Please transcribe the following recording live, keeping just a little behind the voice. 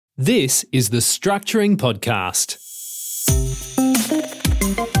This is the Structuring Podcast.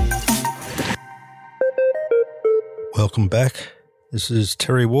 Welcome back. This is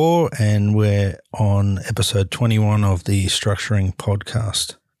Terry Waugh, and we're on episode 21 of the Structuring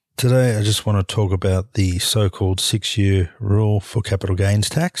Podcast. Today, I just want to talk about the so-called 6-year rule for capital gains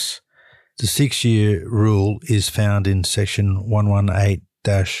tax. The 6-year rule is found in section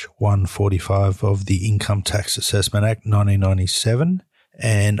 118-145 of the Income Tax Assessment Act 1997.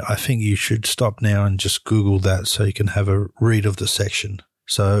 And I think you should stop now and just Google that so you can have a read of the section.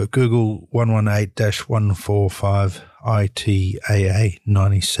 So Google 118-145 ITAA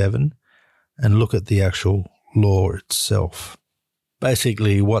 97 and look at the actual law itself.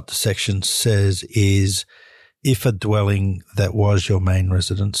 Basically, what the section says is if a dwelling that was your main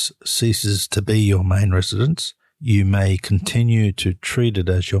residence ceases to be your main residence, you may continue to treat it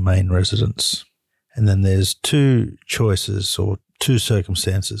as your main residence. And then there's two choices or two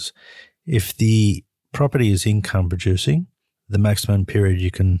circumstances. If the property is income producing, the maximum period you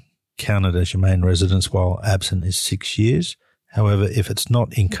can count it as your main residence while absent is 6 years. However, if it's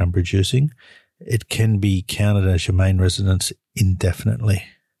not income producing, it can be counted as your main residence indefinitely.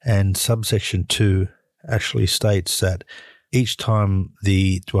 And subsection 2 actually states that each time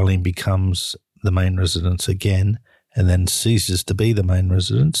the dwelling becomes the main residence again and then ceases to be the main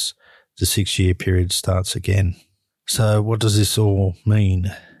residence, the 6-year period starts again. So what does this all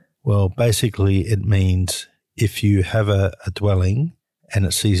mean? Well, basically it means if you have a dwelling and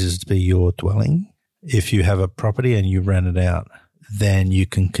it ceases to be your dwelling, if you have a property and you rent it out, then you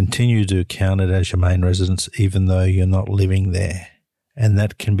can continue to count it as your main residence even though you're not living there. And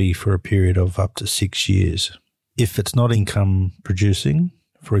that can be for a period of up to 6 years. If it's not income producing,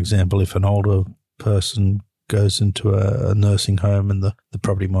 for example, if an older person goes into a nursing home and the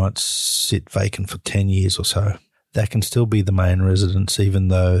property might sit vacant for 10 years or so, that can still be the main residence even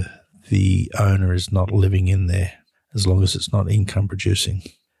though the owner is not living in there, as long as it's not income producing.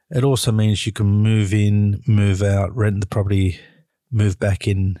 It also means you can move in, move out, rent the property, move back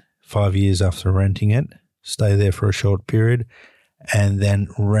in 5 years after renting it, stay there for a short period, and then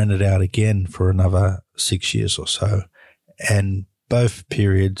rent it out again for another 6 years or so. And both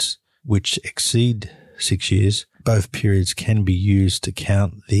periods which exceed 6 years, both periods can be used to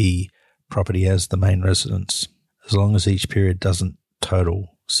count the property as the main residence, as long as each period doesn't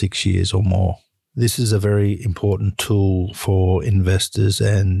total 6 years or more. This is a very important tool for investors,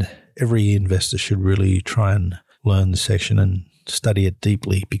 and every investor should really try and learn the section and study it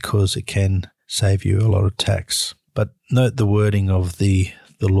deeply because it can save you a lot of tax. But note the wording of the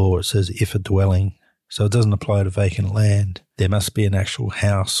law. It says if a dwelling, so it doesn't apply to vacant land. There must be an actual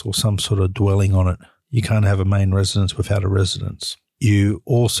house or some sort of dwelling on it. You can't have a main residence without a residence. You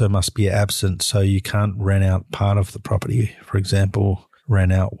also must be absent, so you can't rent out part of the property. For example,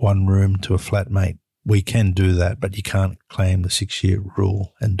 rent out one room to a flatmate. We can do that, but you can't claim the 6-year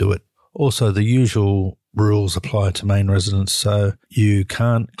rule and do it. Also, the usual rules apply to main residence, so you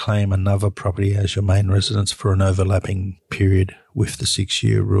can't claim another property as your main residence for an overlapping period with the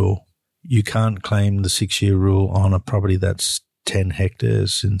 6-year rule. You can't claim the 6-year rule on a property that's 10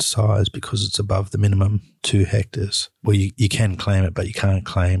 hectares in size because it's above the minimum 2 hectares. Well, you can claim it, but you can't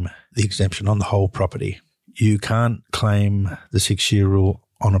claim the exemption on the whole property. You can't claim the 6-year rule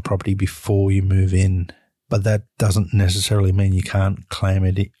on a property before you move in, but that doesn't necessarily mean you can't claim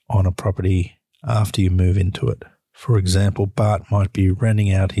it on a property after you move into it. For example, Bart might be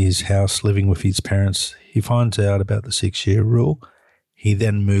renting out his house, living with his parents. He finds out about the 6-year rule. He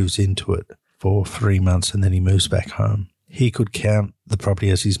then moves into it for 3 months and then he moves back home. He could count the property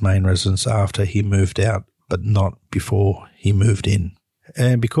as his main residence after he moved out, but not before he moved in.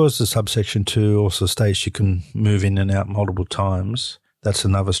 And because the subsection 2 also states you can move in and out multiple times, that's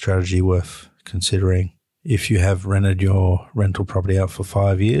another strategy worth considering. If you have rented your rental property out for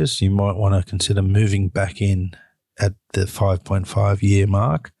 5 years, you might want to consider moving back in at the 5.5 year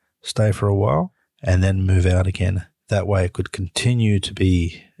mark, stay for a while, and then move out again. That way it could continue to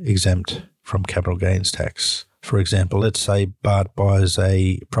be exempt from capital gains tax. For example, let's say Bart buys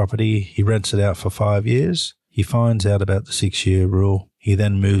a property, he rents it out for 5 years, he finds out about the 6-year rule, he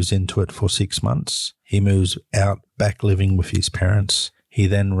then moves into it for 6 months, he moves out back living with his parents, he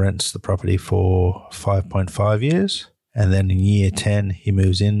then rents the property for 5.5 years, and then in year 10 he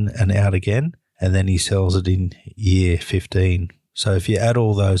moves in and out again, and then he sells it in year 15. So if you add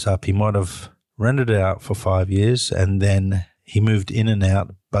all those up, he might have rented it out for 5 years and then he moved in and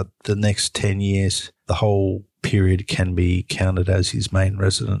out, but the next 10 years, the whole period can be counted as his main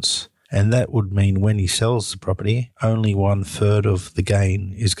residence. And that would mean when he sells the property, only 1/3 of the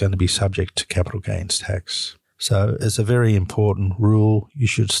gain is going to be subject to capital gains tax. So it's a very important rule. You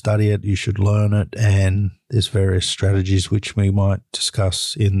should study it, you should learn it, and there's various strategies which we might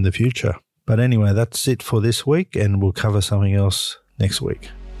discuss in the future. But anyway, that's it for this week, and we'll cover something else next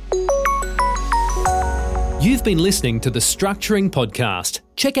week. You've been listening to the Structuring Podcast.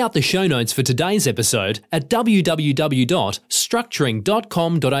 Check out the show notes for today's episode at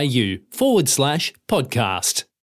www.structuring.com.au/podcast.